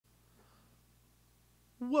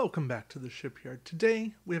Welcome back to the Shipyard.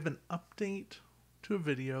 Today we have an update to a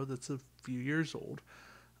video that's a few years old.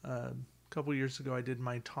 A couple years ago I did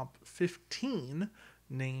my top 15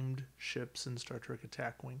 named ships in Star Trek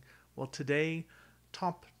Attack Wing. Well, today,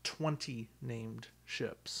 top 20 named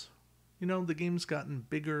ships. You know, the game's gotten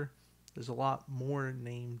bigger, there's a lot more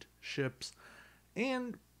named ships,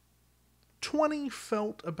 and 20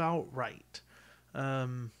 felt about right.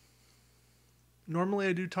 Normally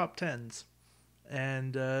I do top 10s.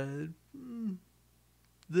 And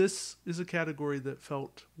this is a category that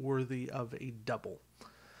felt worthy of a double.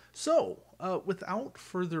 So, without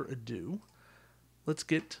further ado, let's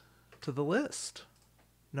get to the list.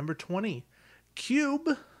 Number 20,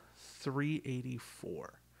 Cube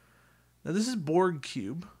 384. Now, this is Borg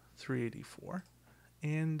Cube 384,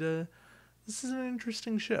 and this is an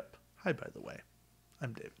interesting ship. Hi, by the way.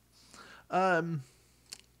 I'm David.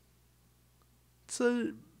 It's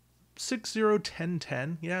a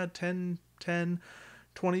 6-0-10-10. Yeah, 10-10,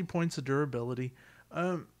 20 points of durability.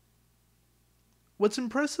 What's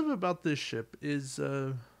impressive about this ship is,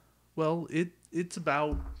 well, it's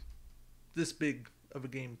about this big of a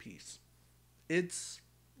game piece.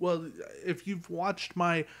 Well, if you've watched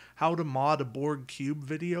my How to Mod a Borg Cube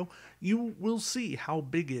video, you will see how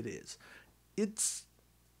big it is. It's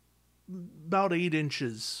about 8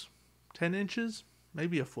 inches, 10 inches,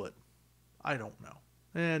 maybe a foot. I don't know.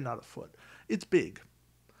 Not a foot. It's big.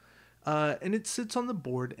 And it sits on the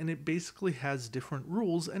board, and it basically has different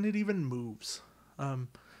rules, and it even moves. But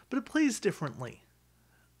it plays differently.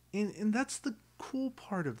 And that's the cool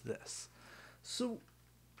part of this. So,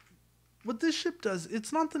 what this ship does,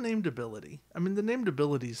 it's not the named ability. I mean, the named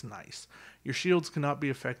ability is nice. Your shields cannot be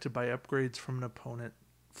affected by upgrades from an opponent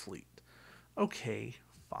fleet. Okay,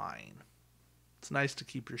 fine. It's nice to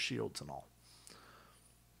keep your shields and all.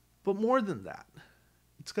 But more than that,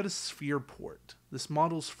 it's got a sphere port. This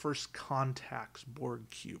model's first contacts Borg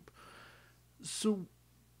Cube. So,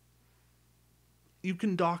 you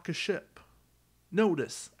can dock a ship.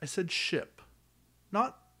 Notice, I said ship.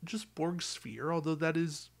 Not just Borg sphere, although that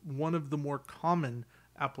is one of the more common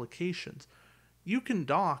applications. You can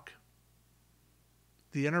dock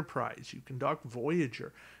the Enterprise. You can dock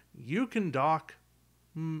Voyager. You can dock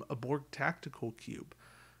a Borg tactical cube.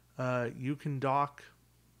 You can dock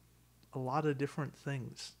a lot of different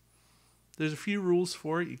things. There's a few rules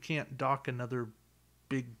for it. You can't dock another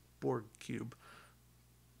big Borg cube.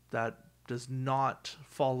 That does not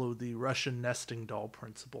follow the Russian nesting doll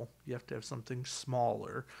principle. You have to have something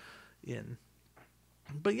smaller in.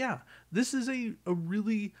 But yeah, this is a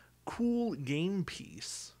really cool game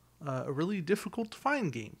piece. A really difficult to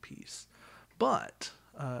find game piece. But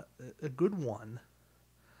a good one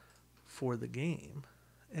for the game.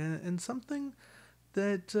 And something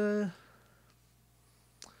that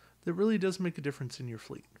that really does make a difference in your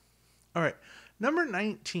fleet. All right, number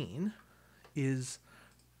 19 is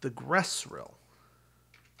the Gressrill.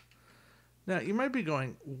 Now, you might be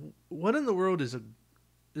going, what in the world is a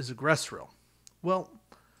Gressrill? Well,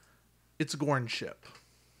 it's a Gorn ship.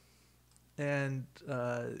 And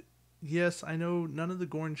yes, I know none of the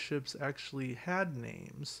Gorn ships actually had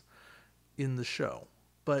names in the show,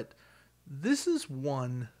 but this is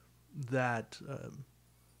one that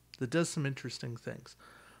that does some interesting things.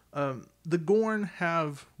 The Gorn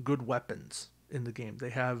have good weapons in the game. They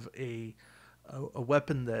have a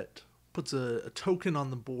weapon that puts a token on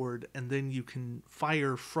the board, and then you can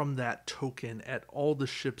fire from that token at all the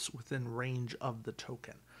ships within range of the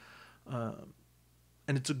token.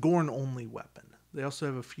 And it's a Gorn-only weapon. They also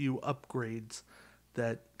have a few upgrades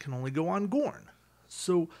that can only go on Gorn.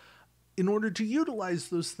 So in order to utilize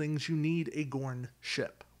those things, you need a Gorn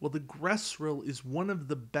ship. Well, the Gressrill is one of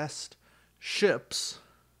the best ships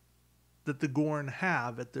that the Gorn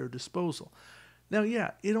have at their disposal. Now,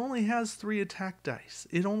 yeah, it only has 3 attack dice.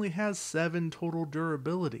 It only has 7 total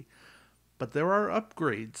durability. But there are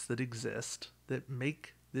upgrades that exist that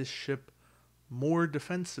make this ship more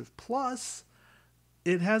defensive. Plus,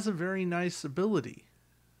 it has a very nice ability.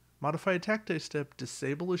 Modify attack dice step,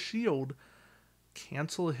 disable a shield,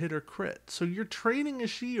 cancel a hit or crit. So you're trading a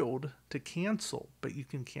shield to cancel, but you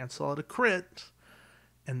can cancel out a crit,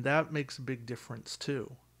 and that makes a big difference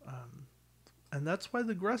too. And that's why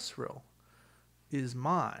the Gressrill is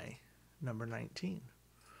my number 19.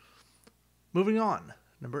 Moving on,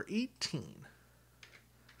 number 18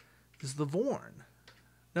 is the Vorn.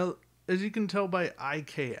 Now, as you can tell by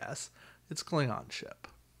IKS, it's a Klingon ship.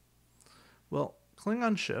 Well,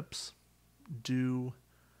 Klingon ships do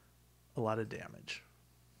a lot of damage,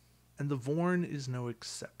 and the Vorn is no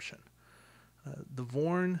exception. The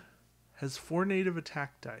Vorn has 4 native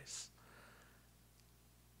attack dice.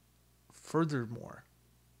 Furthermore,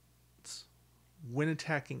 when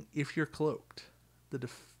attacking if you're cloaked.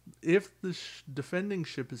 If the defending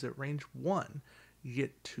ship is at range 1, you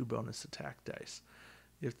get 2 bonus attack dice.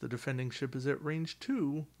 If the defending ship is at range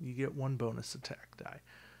 2, you get 1 bonus attack die.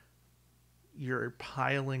 You're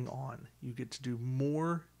piling on. You get to do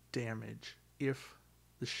more damage if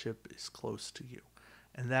the ship is close to you.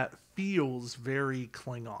 And that feels very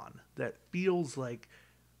Klingon. That feels like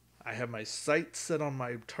I have my sights set on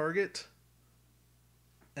my target,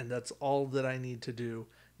 and that's all that I need to do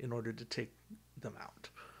in order to take them out.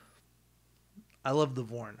 I love the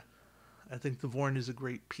Vorn. I think the Vorn is a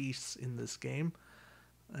great piece in this game,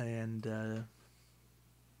 and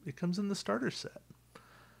it comes in the starter set.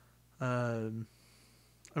 I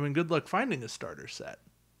mean, good luck finding a starter set,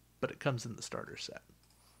 but it comes in the starter set.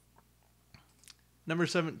 Number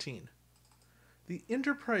 17, the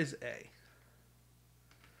Enterprise A.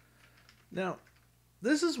 Now,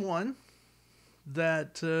 this is one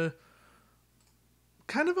that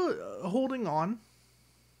kind of a holding on.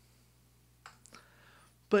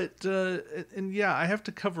 But, and yeah, I have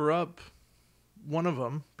to cover up one of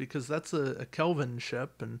them because that's a Kelvin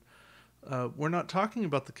ship, and we're not talking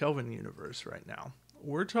about the Kelvin universe right now.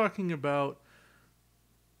 We're talking about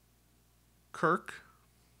Kirk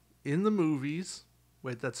in the movies.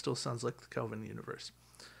 Wait, that still sounds like the Kelvin universe.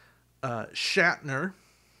 Shatner,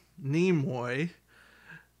 Nimoy,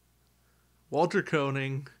 Walter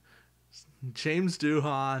Koenig, James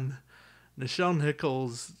Doohan, Nichelle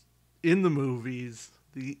Nichols in the movies,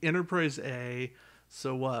 the Enterprise A.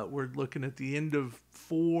 So what? We're looking at the end of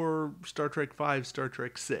 4, Star Trek 5, Star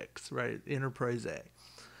Trek 6, right? Enterprise A.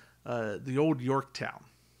 The old Yorktown.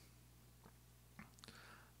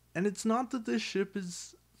 And it's not that this ship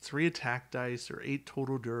is 3 attack dice or 8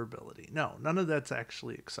 total durability. No, none of that's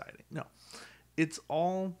actually exciting. No, it's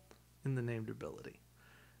all in the named ability.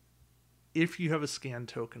 If you have a scan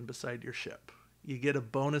token beside your ship, you get a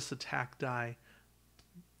bonus attack die,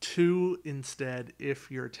 2 instead if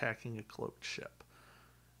you're attacking a cloaked ship.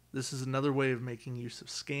 This is another way of making use of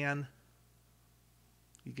scan.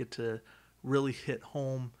 You get to really hit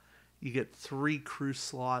home. You get 3 crew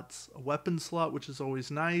slots, a weapon slot, which is always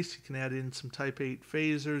nice. You can add in some Type 8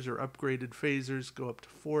 phasers or upgraded phasers, go up to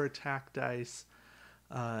 4 attack dice.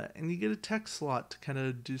 And you get a tech slot to kind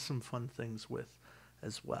of do some fun things with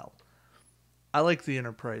as well. I like the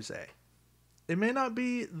Enterprise A. It may not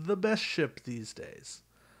be the best ship these days,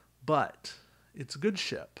 but it's a good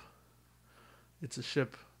ship. It's a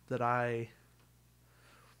ship that I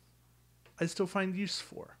still find use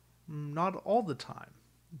for. Not all the time,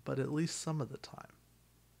 but at least some of the time.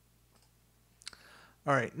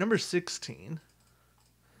 All right, number 16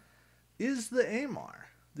 is the AMAR,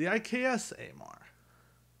 the IKS AMAR.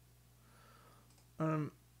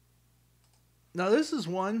 Now this is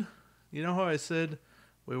one, you know how I said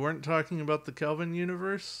we weren't talking about the Kelvin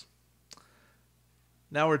universe?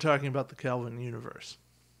 Now we're talking about the Kelvin universe.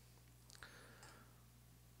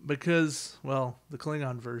 Because, well, the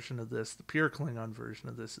Klingon version of this, the pure Klingon version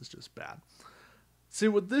of this is just bad. See,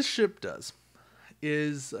 what this ship does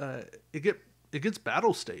is it gets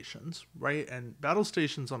battle stations, right? And battle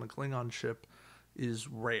stations on a Klingon ship is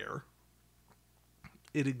rare.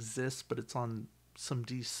 It exists, but it's on some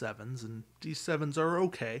D7s, and D7s are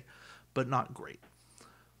okay, but not great.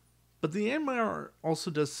 But the AMR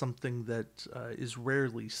also does something that is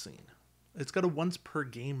rarely seen. It's got a once per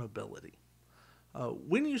game ability.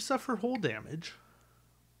 When you suffer hull damage,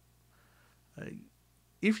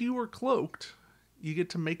 if you are cloaked, you get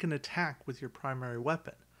to make an attack with your primary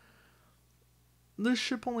weapon. This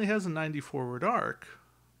ship only has a 90 forward arc,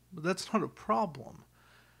 but that's not a problem.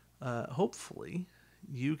 Hopefully,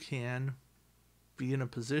 you can be in a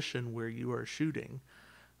position where you are shooting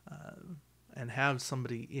and have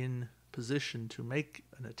somebody in position to make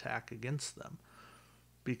an attack against them.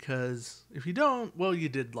 Because if you don't, well, you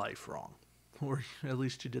did life wrong. Or at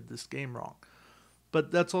least you did this game wrong.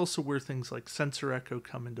 But that's also where things like sensor echo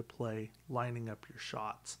come into play, lining up your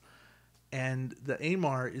shots. And the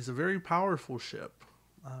AMAR is a very powerful ship.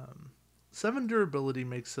 7 durability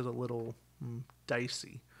makes it a little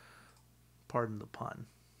dicey, pardon the pun.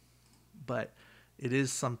 But it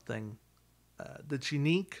is something that's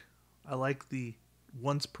unique. I like the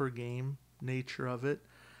once per game nature of it.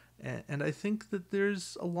 And I think that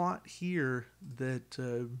there's a lot here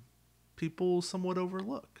that people somewhat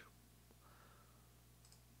overlook.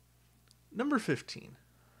 Number 15.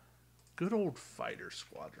 Good old fighter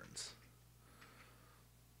squadrons.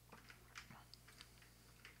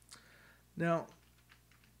 Now,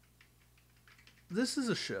 this is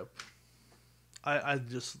a ship. I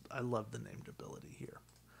love the named ability here.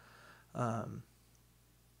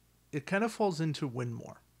 It kind of falls into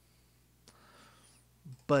Winmore.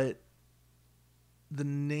 But the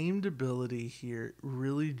named ability here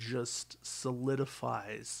really just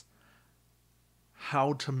solidifies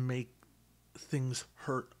how to make things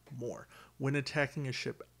hurt more when attacking a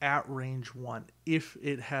ship at range 1 if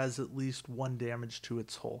it has at least 1 damage to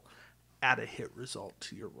its hull at a hit result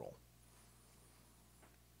to your roll.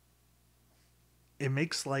 It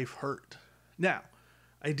makes life hurt. Now,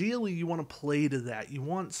 ideally you want to play to that. You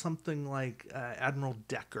want something like Admiral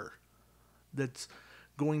Decker that's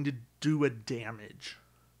going to do a damage,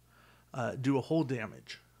 do a hull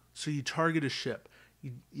damage. So you target a ship,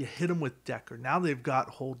 you hit them with Decker. Now they've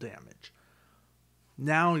got hull damage.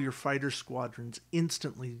 Now your fighter squadron's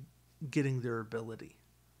instantly getting their ability,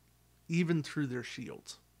 even through their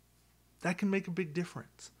shields. That can make a big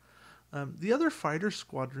difference. The other fighter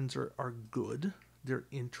squadrons are good. They're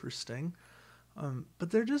interesting.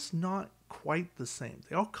 But they're just not quite the same.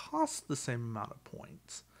 They all cost the same amount of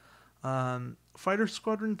points. Fighter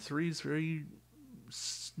Squadron 3 is very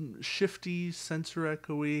shifty, sensor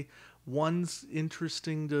echoey. 1's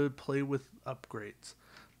interesting to play with upgrades.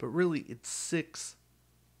 But really, it's 6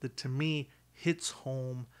 that, to me, hits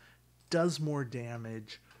home, does more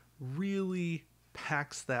damage, really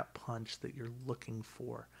packs that punch that you're looking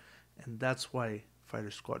for. And that's why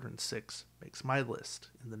Fighter Squadron 6 makes my list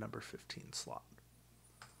in the number 15 slot.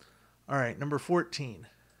 All right, number 14,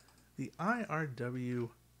 the IRW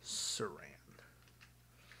Saran.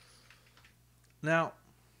 Now,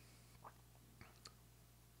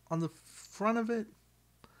 on the front of it,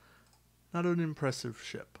 not an impressive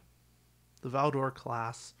ship. The Valdor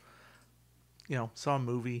class, saw a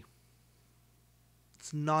movie.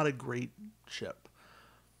 It's not a great ship.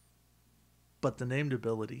 But the named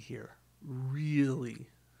ability here really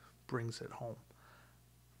brings it home.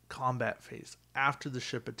 Combat phase. After the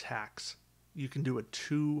ship attacks, you can do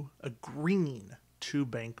a green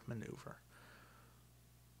 2-bank maneuver.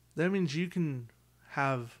 That means you can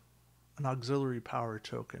have an auxiliary power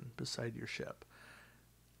token beside your ship,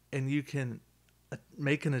 and you can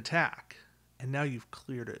make an attack, and now you've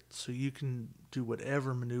cleared it, so you can do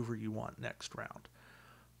whatever maneuver you want next round.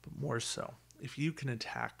 But more so, if you can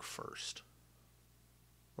attack first.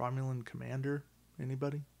 Romulan Commander?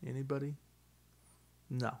 Anybody?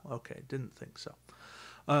 No. Okay, didn't think so.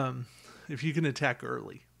 If you can attack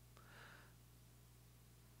early,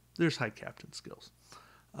 there's high captain skills.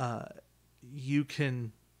 You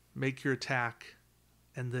can make your attack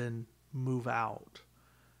and then move out,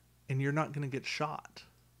 and you're not going to get shot.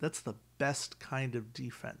 That's the best kind of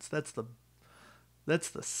defense. That's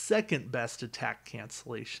the second best attack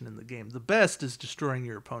cancellation in the game. The best is destroying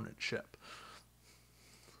your opponent's ship.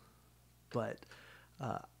 But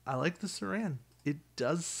I like the Saran. It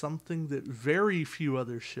does something that very few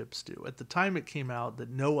other ships do. At the time it came out, that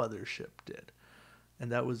no other ship did.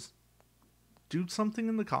 And that was do something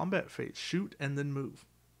in the combat phase. Shoot and then move.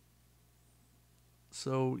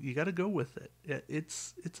 So you got to go with it.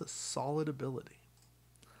 It's a solid ability.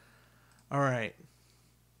 All right.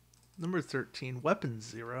 Number 13, Weapon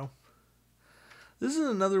Zero. This is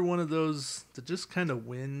another one of those that just kind of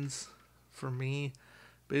wins for me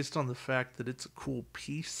based on the fact that it's a cool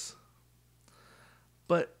piece.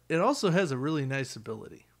 But it also has a really nice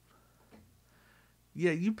ability.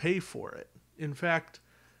 Yeah, you pay for it. In fact,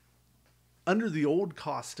 under the old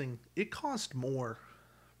costing, it cost more.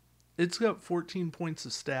 It's got 14 points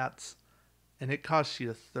of stats, and it costs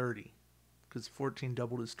you 30. Because 14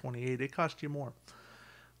 doubled is 28. It cost you more.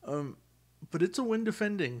 But it's a win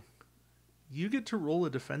defending. You get to roll a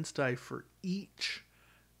defense die for each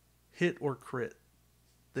hit or crit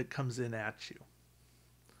that comes in at you.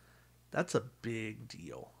 That's a big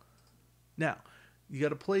deal. Now, you got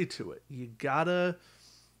to play to it. You got to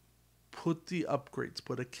put the upgrades,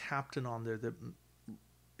 put a captain on there that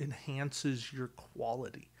enhances your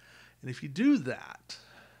quality. And if you do that,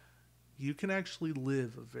 you can actually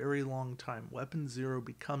live a very long time. Weapon Zero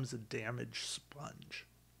becomes a damage sponge.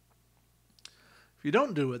 If you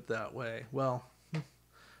don't do it that way, well,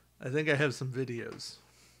 I think I have some videos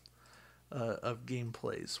of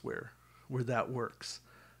gameplays where that works.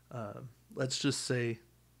 Let's just say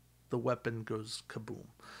the weapon goes kaboom.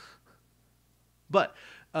 But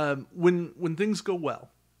when things go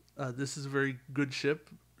well, this is a very good ship.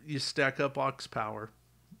 You stack up aux power,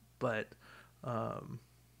 but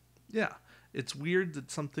yeah, it's weird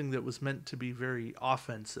that something that was meant to be very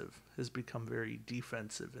offensive has become very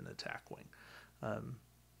defensive in Attack Wing.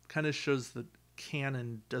 Kind of shows that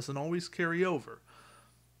canon doesn't always carry over,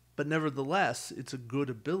 but nevertheless, it's a good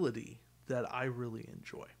ability that I really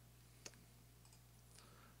enjoy.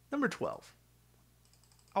 Number 12,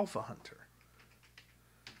 Alpha Hunter.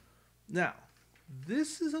 Now,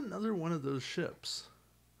 this is another one of those ships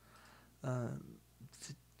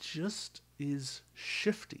It just is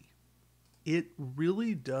shifty. It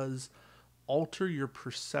really does alter your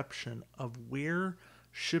perception of where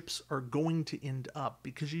ships are going to end up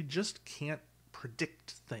because you just can't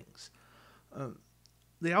predict things.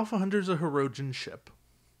 The Alpha Hunter is a Hirogen ship,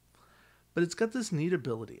 but it's got this neat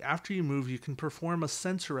ability. After you move, you can perform a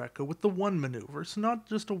sensor echo with the one maneuver, so not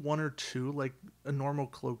just a one or two like a normal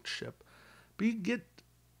cloaked ship, but you get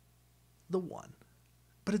the one.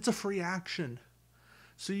 But it's a free action,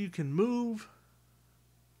 so you can move,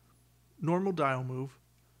 normal dial move,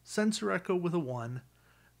 sensor echo with a one,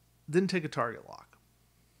 then take a target lock.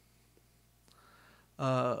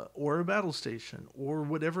 Or a battle station, or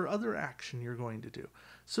whatever other action you're going to do.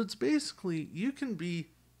 So it's basically, you can be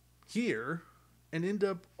here and end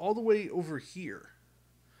up all the way over here,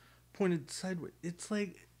 pointed sideways. It's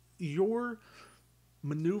like your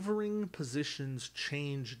maneuvering positions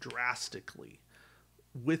change drastically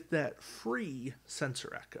with that free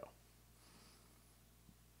sensor echo.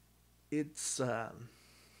 It's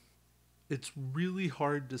really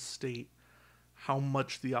hard to state how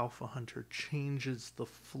much the Alpha Hunter changes the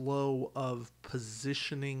flow of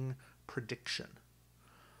positioning prediction.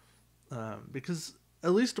 Because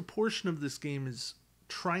at least a portion of this game is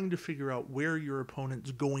trying to figure out where your opponent's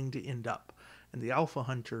going to end up. And the Alpha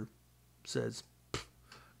Hunter says,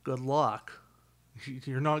 good luck.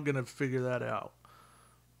 You're not going to figure that out.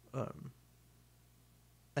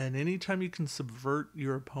 And anytime you can subvert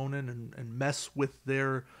your opponent and mess with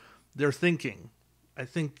their thinking, I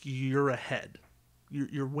think you're ahead.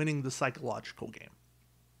 You're winning the psychological game.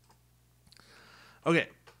 Okay,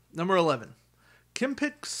 number 11.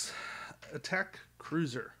 Kimpik's attack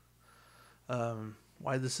cruiser.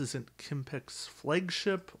 Why this isn't Kimpik's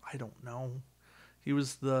flagship, I don't know. He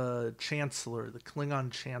was the Chancellor, the Klingon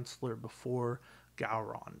Chancellor before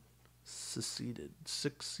Gowron succeeded.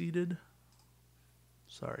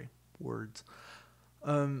 Sorry, words.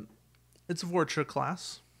 It's a Vorcha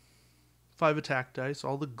class. 5 attack dice,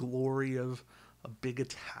 all the glory of a big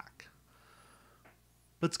attack.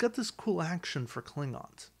 But it's got this cool action for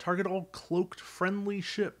Klingons. Target all cloaked friendly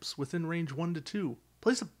ships within range 1 to 2.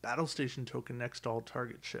 Place a battle station token next to all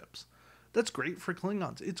target ships. That's great for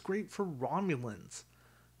Klingons. It's great for Romulans.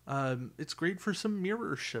 It's great for some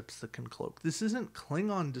mirror ships that can cloak. This isn't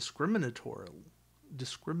Klingon discriminatory.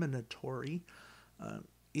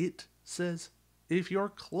 It says, if you're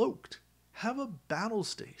cloaked, have a battle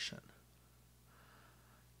station.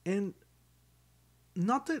 And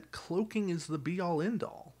not that cloaking is the be-all,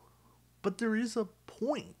 end-all, but there is a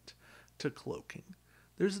point to cloaking.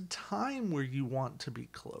 There's a time where you want to be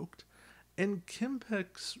cloaked, and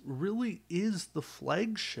Kimpix really is the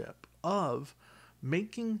flagship of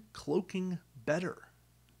making cloaking better.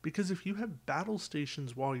 Because if you have battle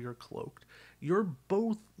stations while you're cloaked, you're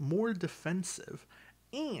both more defensive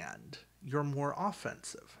and you're more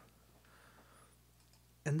offensive.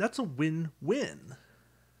 And that's a win-win.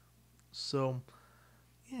 So,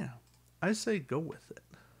 yeah, I say go with it.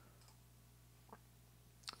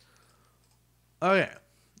 Okay,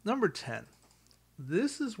 number 10.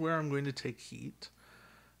 This is where I'm going to take heat,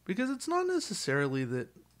 because it's not necessarily that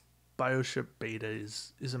Bioship Beta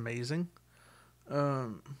is amazing.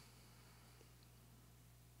 When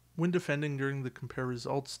defending during the compare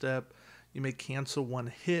results step, you may cancel one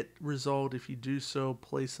hit result. If you do so,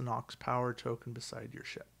 place an Ox Power token beside your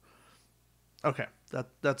ship. Okay,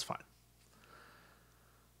 that's fine.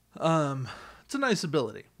 It's a nice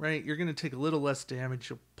ability, right? You're going to take a little less damage.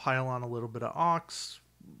 You'll pile on a little bit of Ox.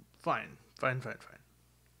 Fine.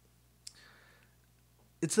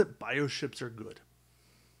 It's that bioships are good.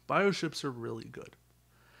 Bioships are really good.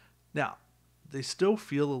 Now, they still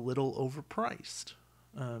feel a little overpriced.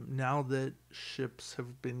 Now that ships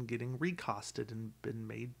have been getting recosted and been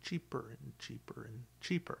made cheaper and cheaper and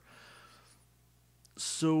cheaper.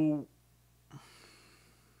 So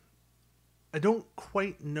I don't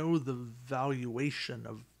quite know the valuation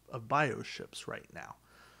of bioships right now.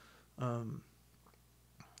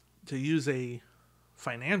 To use a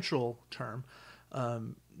financial term,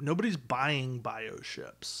 nobody's buying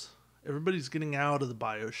bioships. Everybody's getting out of the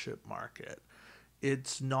bioship market.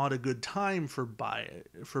 It's not a good time for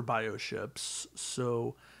bioships,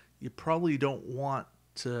 so you probably don't want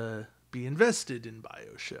to be invested in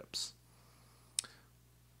bioships.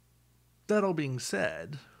 That all being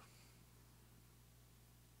said,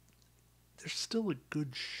 they're still a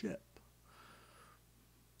good ship.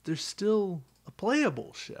 They're still a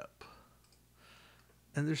playable ship.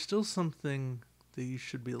 And there's still something that you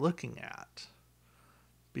should be looking at,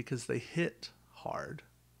 because they hit hard.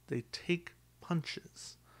 They take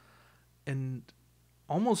punches. And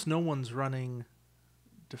almost no one's running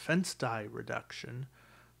defense die reduction.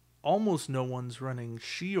 Almost no one's running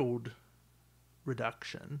shield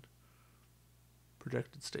reduction.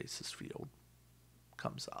 Projected stasis field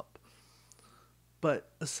comes up. But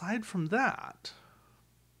aside from that,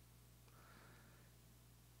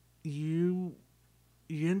 you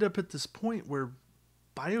end up at this point where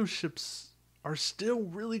bioships are still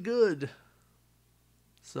really good.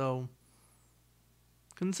 So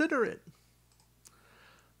consider it.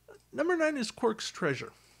 Number 9 is Quark's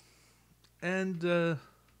Treasure. And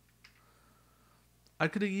I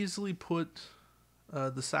could have easily put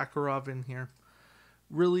the Sakharov in here.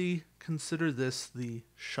 Really consider this the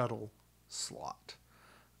shuttle slot.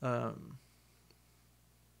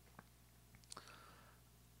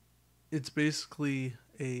 It's basically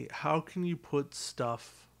how can you put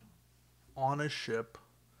stuff on a ship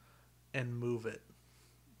and move it,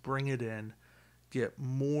 bring it in, get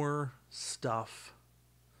more stuff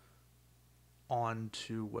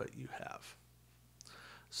onto what you have.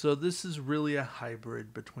 So this is really a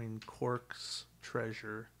hybrid between Quark's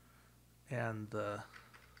Treasure and the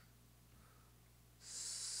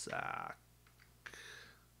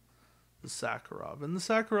Sakharov. And the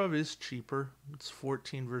Sakharov is cheaper. It's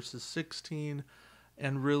 14 versus 16.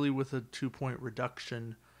 And really with a 2-point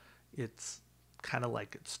reduction, it's kind of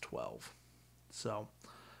like it's 12. So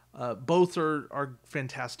both are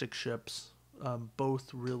fantastic ships.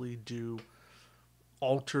 Both really do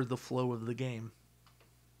alter the flow of the game.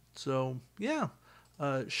 So yeah,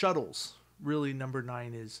 shuttles. Really, number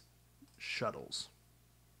 9 is shuttles.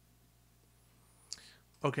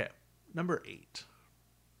 Okay, number 8.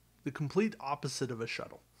 The complete opposite of a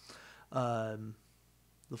shuttle. The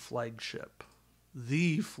flagship.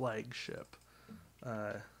 The flagship.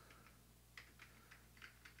 The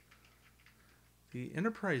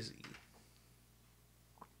Enterprise E.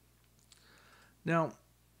 Now,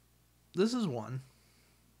 this is one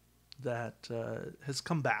that has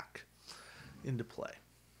come back into play.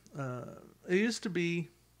 It used to be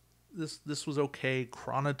this was okay.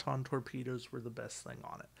 Chronoton torpedoes were the best thing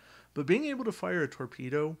on it. But being able to fire a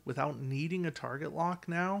torpedo without needing a target lock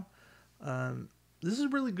now, this is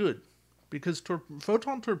really good. Because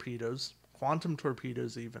photon torpedoes, quantum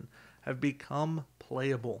torpedoes even, have become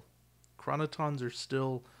playable. Chronotons are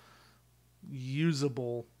still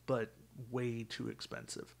usable, but way too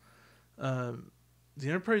expensive. The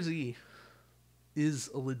Enterprise E is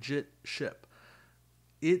a legit ship.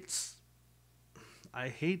 I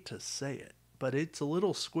hate to say it, but it's a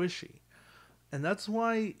little squishy. And that's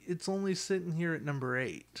why it's only sitting here at number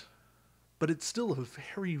 8. But it's still a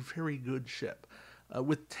very, very good ship.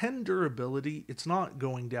 With 10 durability, it's not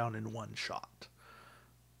going down in one shot.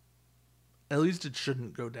 At least it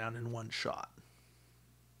shouldn't go down in one shot.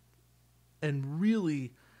 And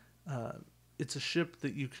really, it's a ship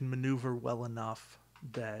that you can maneuver well enough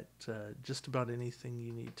that just about anything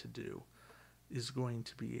you need to do is going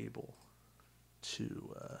to be able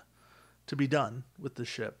to be done with the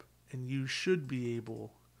ship. And you should be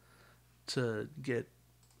able to get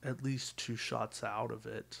at least 2 shots out of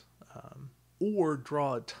it, or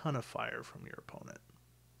draw a ton of fire from your opponent.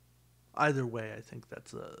 Either way, I think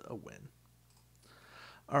that's a win.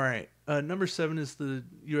 All right, number 7 is the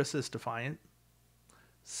USS Defiant,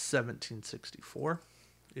 1764.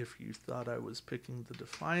 If you thought I was picking the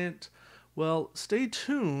Defiant, well, stay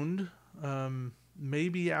tuned.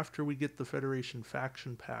 Maybe after we get the Federation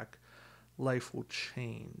faction pack, life will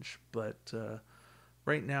change. But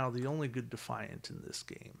right now, the only good Defiant in this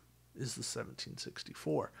game is the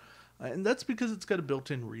 1764. And that's because it's got a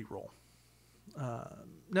built-in reroll.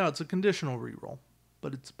 Now, it's a conditional reroll,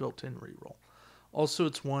 but it's a built-in reroll. Also,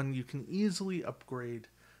 it's one you can easily upgrade.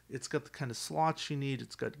 It's got the kind of slots you need,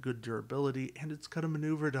 it's got good durability, and it's got a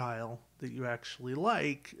maneuver dial that you actually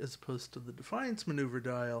like, as opposed to the Defiance maneuver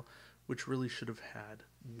dial, which really should have had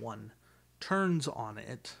 1 turns on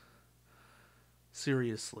it.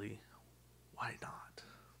 Seriously, why not?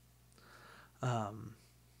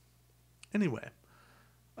 Anyway,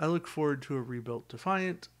 I look forward to a rebuilt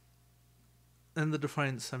Defiant, and the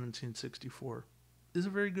Defiant 1764 is a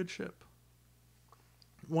very good ship.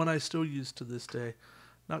 One I still use to this day.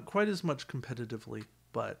 Not quite as much competitively,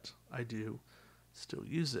 but I do still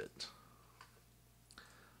use it.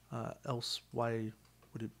 Else, why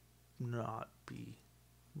would it not be?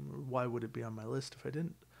 Why would it be on my list if I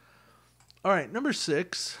didn't? All right, number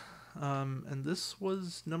 6, and this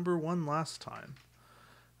was number 1 last time.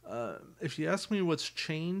 If you ask me what's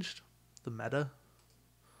changed, the meta,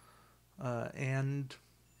 and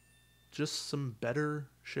just some better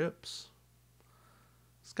ships.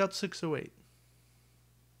 Scout 608.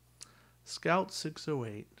 Scout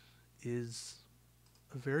 608 is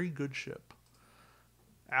a very good ship.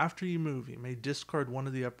 After you move, you may discard one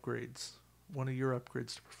of your upgrades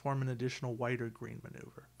to perform an additional white or green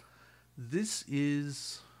maneuver. This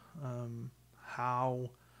is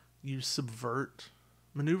how you subvert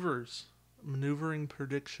maneuvering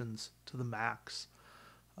predictions to the max.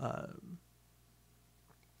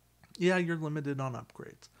 Yeah, you're limited on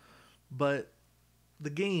upgrades, but the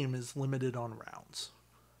game is limited on rounds.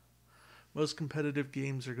 Most competitive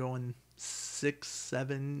games are going 6,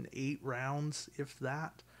 7, 8 rounds, if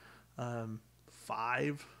that.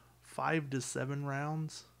 5 to 7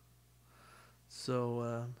 rounds.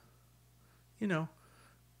 So,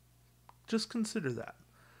 just consider that.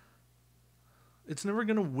 It's never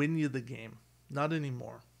going to win you the game. Not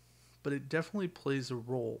anymore. But it definitely plays a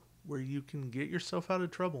role where you can get yourself out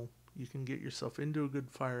of trouble. You can get yourself into a good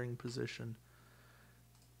firing position.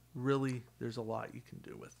 Really, there's a lot you can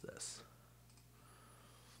do with this.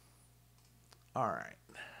 All right.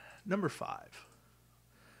 Number 5.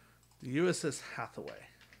 The USS Hathaway.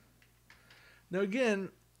 Now again,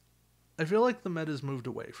 I feel like the meta's moved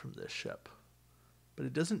away from this ship. But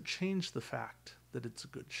it doesn't change the fact that it's a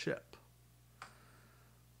good ship.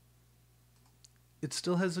 It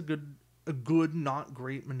still has a good, not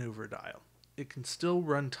great maneuver dial. It can still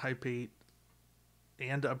run Type 8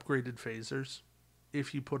 and upgraded phasers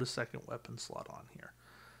if you put a second weapon slot on here.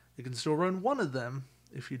 It can still run one of them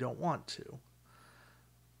if you don't want to.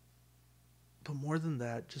 But more than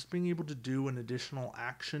that, just being able to do an additional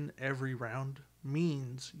action every round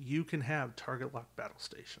means you can have target lock battle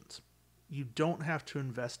stations. You don't have to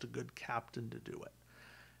invest a good captain to do it.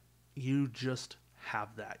 You just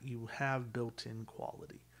have that. You have built-in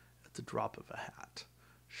quality at the drop of a hat.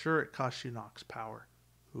 Sure, it costs you Nox power.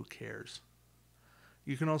 Who cares?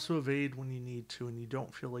 You can also evade when you need to, and you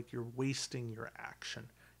don't feel like you're wasting your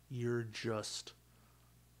action. You're just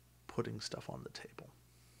putting stuff on the table.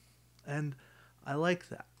 And I like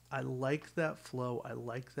that. I like that flow. I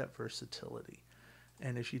like that versatility.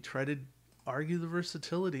 And if you try to argue the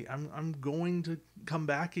versatility, I'm going to come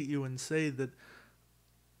back at you and say that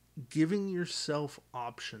giving yourself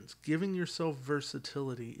options, giving yourself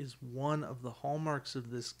versatility is one of the hallmarks of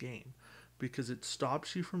this game, because it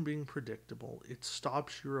stops you from being predictable. It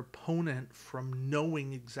stops your opponent from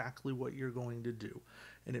knowing exactly what you're going to do.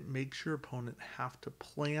 And it makes your opponent have to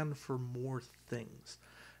plan for more things.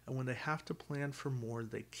 And when they have to plan for more,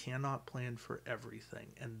 they cannot plan for everything.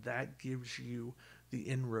 And that gives you the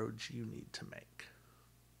inroads you need to make.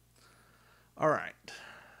 All right.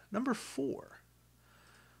 Number 4.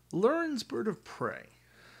 Lurin's Bird of Prey.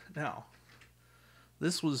 Now,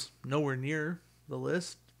 this was nowhere near the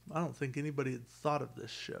list. I don't think anybody had thought of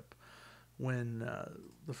this ship when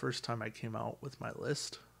the first time I came out with my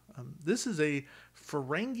list. This is a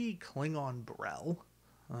Ferengi Klingon Brel.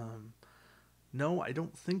 No, I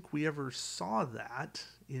don't think we ever saw that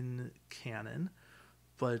in canon,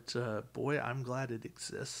 but boy, I'm glad it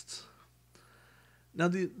exists. Now,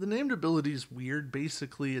 the named ability is weird.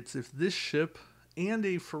 Basically, it's if this ship and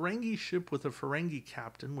a Ferengi ship with a Ferengi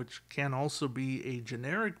captain, which can also be a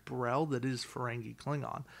generic Brel that is Ferengi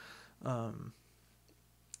Klingon,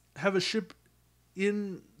 have a ship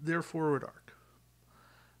in their forward arc.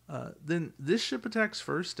 Then this ship attacks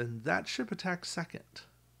first, and that ship attacks second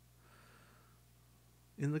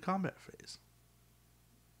in the combat phase.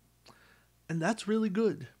 And that's really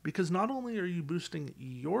good, because not only are you boosting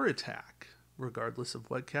your attack, regardless of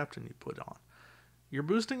what captain you put on, you're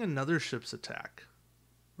boosting another ship's attack,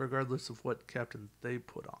 regardless of what captain they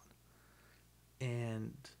put on.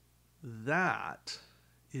 And that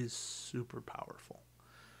is super powerful.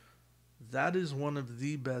 That is one of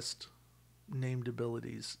the best named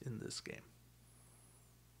abilities in this game.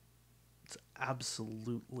 It's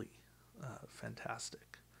absolutely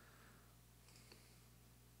fantastic.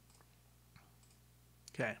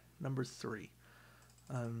 Okay, number 3.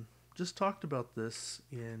 Just talked about this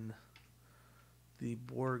in the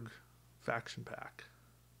Borg faction pack.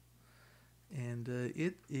 And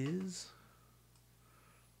it is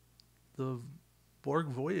the Borg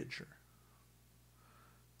Voyager.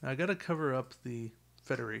 Now, I got to cover up the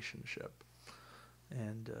Federation ship.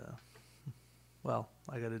 And, well,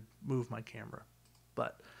 I got to move my camera.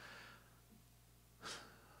 But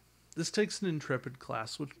this takes an Intrepid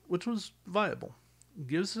class, which was viable.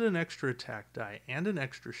 Gives it an extra attack die and an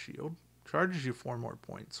extra shield. Charges you 4 more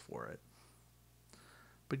points for it.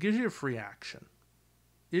 But gives you a free action.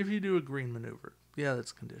 If you do a green maneuver. Yeah,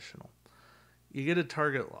 that's conditional. You get a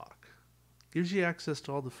target lock. Gives you access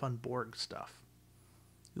to all the fun Borg stuff.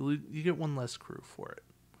 You get 1 less crew for it.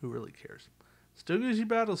 Who really cares? Still gives you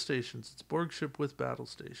battle stations. It's Borg ship with battle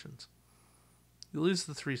stations. You lose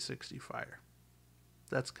the 360 fire.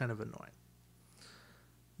 That's kind of annoying.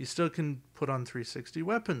 You still can put on 360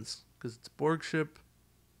 weapons because it's Borg ship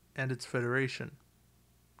and it's Federation.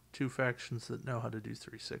 Two factions that know how to do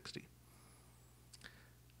 360.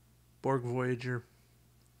 Borg Voyager,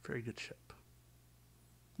 very good ship.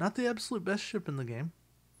 Not the absolute best ship in the game,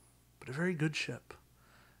 but a very good ship.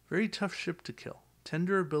 Very tough ship to kill. 10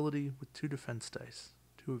 durability with 2 defense dice,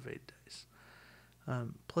 2 evade dice.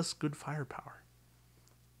 Plus good firepower.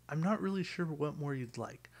 I'm not really sure what more you'd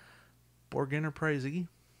like. Borg Enterprise E?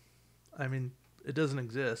 I mean, it doesn't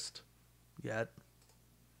exist yet.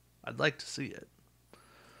 I'd like to see it.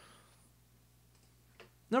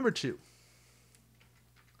 Number 2.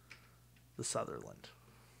 The Sutherland.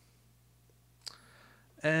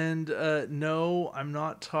 And no, I'm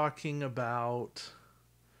not talking about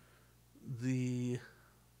the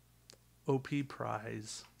OP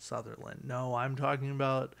prize Sutherland. No, I'm talking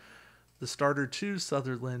about the Starter 2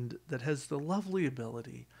 Sutherland that has the lovely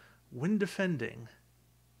ability, when defending,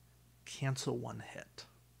 cancel 1 hit.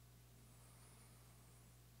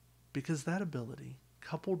 Because that ability,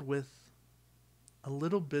 coupled with a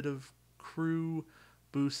little bit of crew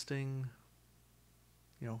boosting,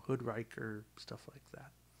 Hood Riker, stuff like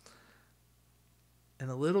that, and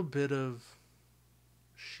a little bit of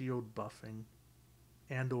shield buffing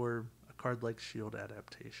and or a card like shield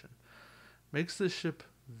adaptation, makes this ship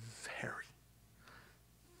very,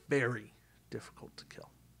 very difficult to kill.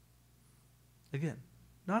 Again,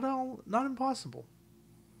 not impossible.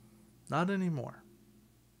 Not anymore.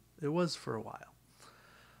 It was for a while.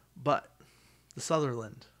 But the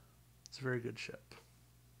Sutherland is a very good ship.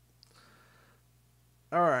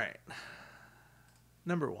 All right.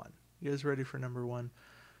 Number 1. You guys ready for number 1?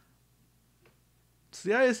 It's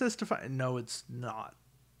the ISS Defiant. No, it's not.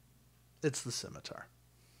 It's the Scimitar.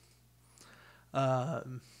 Yeah.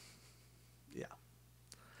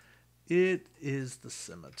 It is the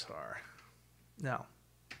Scimitar. Now,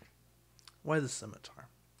 why the Scimitar?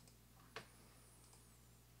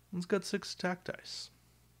 It's got 6 attack dice.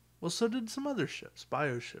 Well, so did some other ships.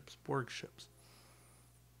 Bio ships, Borg ships.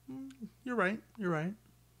 You're right. Well,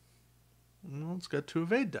 it's got 2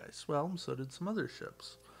 evade dice. Well, so did some other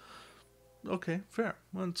ships. Okay, fair.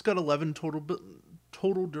 Well, it's got 11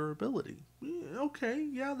 total durability. Okay,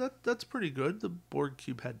 yeah, that's pretty good. The Borg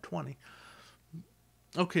cube had 20.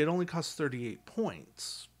 Okay, it only costs 38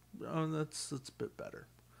 points. Oh, that's a bit better.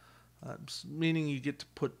 Meaning you get to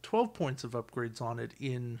put 12 points of upgrades on it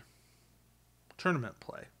in tournament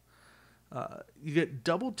play. You get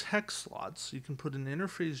double tech slots. You can put an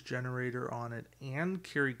interface generator on it and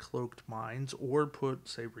carry cloaked mines, or put,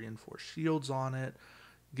 say, reinforced shields on it.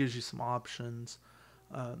 Gives you some options.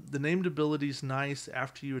 The named ability is nice.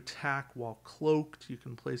 After you attack while cloaked, you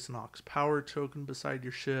can place an Aux Power token beside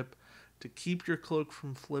your ship to keep your cloak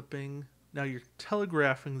from flipping. Now you're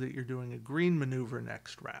telegraphing that you're doing a green maneuver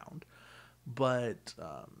next round, but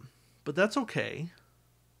that's okay.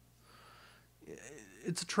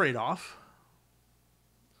 It's a trade-off.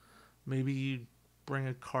 Maybe you bring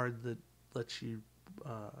a card that lets you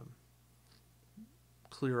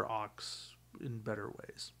clear Aux in better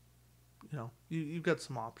ways. You've got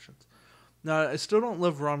some options. Now, I still don't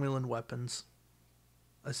love Romulan weapons.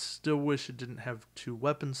 I still wish it didn't have 2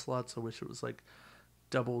 weapon slots. I wish it was like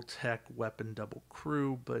double tech, weapon, double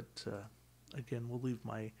crew. But again, we'll leave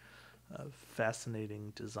my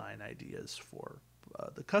fascinating design ideas for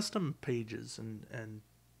the custom pages and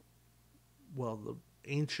the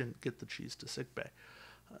ancient get the cheese to sickbay.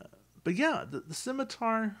 But yeah, the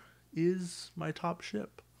Scimitar is my top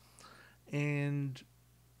ship. And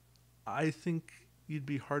I think you'd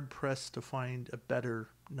be hard-pressed to find a better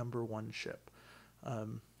number 1 ship.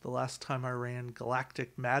 The last time I ran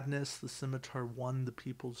Galactic Madness, the Scimitar won the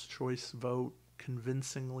People's Choice vote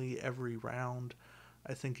convincingly every round.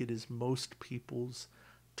 I think it is most people's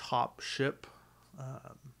top ship.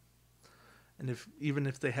 And even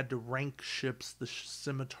if they had to rank ships, the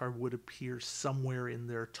Scimitar would appear somewhere in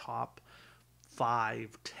their top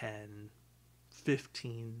 5, 10,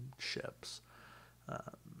 15 ships.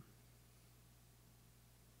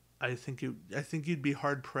 I think you'd be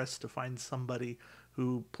hard pressed to find somebody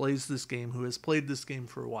who plays this game, who has played this game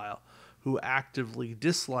for a while, who actively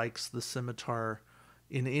dislikes the Scimitar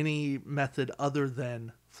in any method other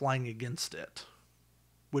than flying against it,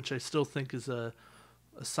 which I still think is a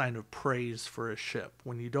sign of praise for a ship.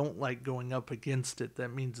 When you don't like going up against it,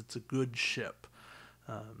 that means it's a good ship.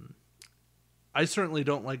 I certainly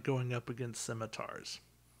don't like going up against Scimitars,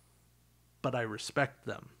 but I respect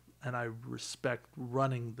them, and I respect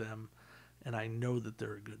running them, and I know that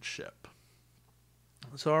they're a good ship.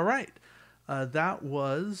 So, all right. That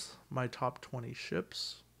was my top 20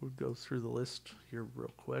 ships. We'll go through the list here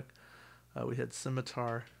real quick. We had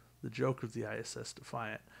Scimitar, the Joke of the ISS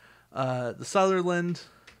Defiant. The Sutherland,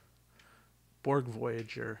 Borg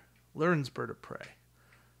Voyager, Lurin's Bird of Prey.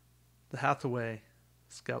 The Hathaway,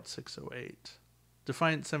 Scout 608.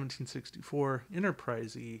 Defiant 1764,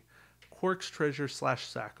 Enterprise E, Quark's Treasure /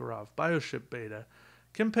 Sakharov, Bioship Beta,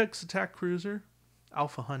 Kimpex Attack Cruiser,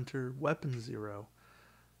 Alpha Hunter, Weapon Zero,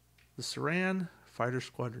 the Saran, Fighter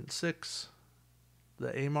Squadron 6,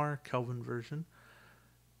 the Amar Kelvin version,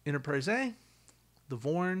 Enterprise A, the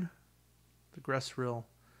Vorn, the Gressrill,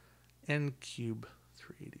 and Cube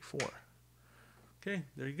 384. Okay,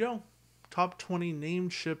 there you go. Top 20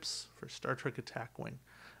 named ships for Star Trek Attack Wing.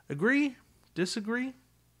 Agree? Disagree?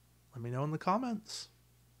 Let me know in the comments.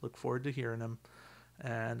 Look forward to hearing them,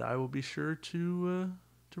 and I will be sure to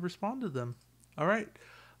respond to them. All right.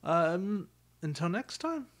 Until next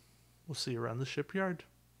time, we'll see you around the shipyard.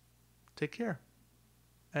 Take care.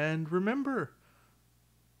 And remember,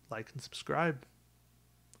 like and subscribe.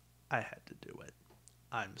 I had to do it.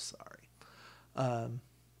 I'm sorry.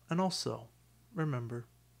 And also, remember,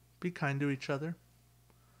 be kind to each other.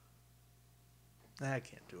 I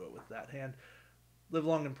can't do it with that hand. Live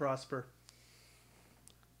long and prosper.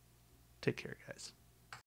 Take care, guys.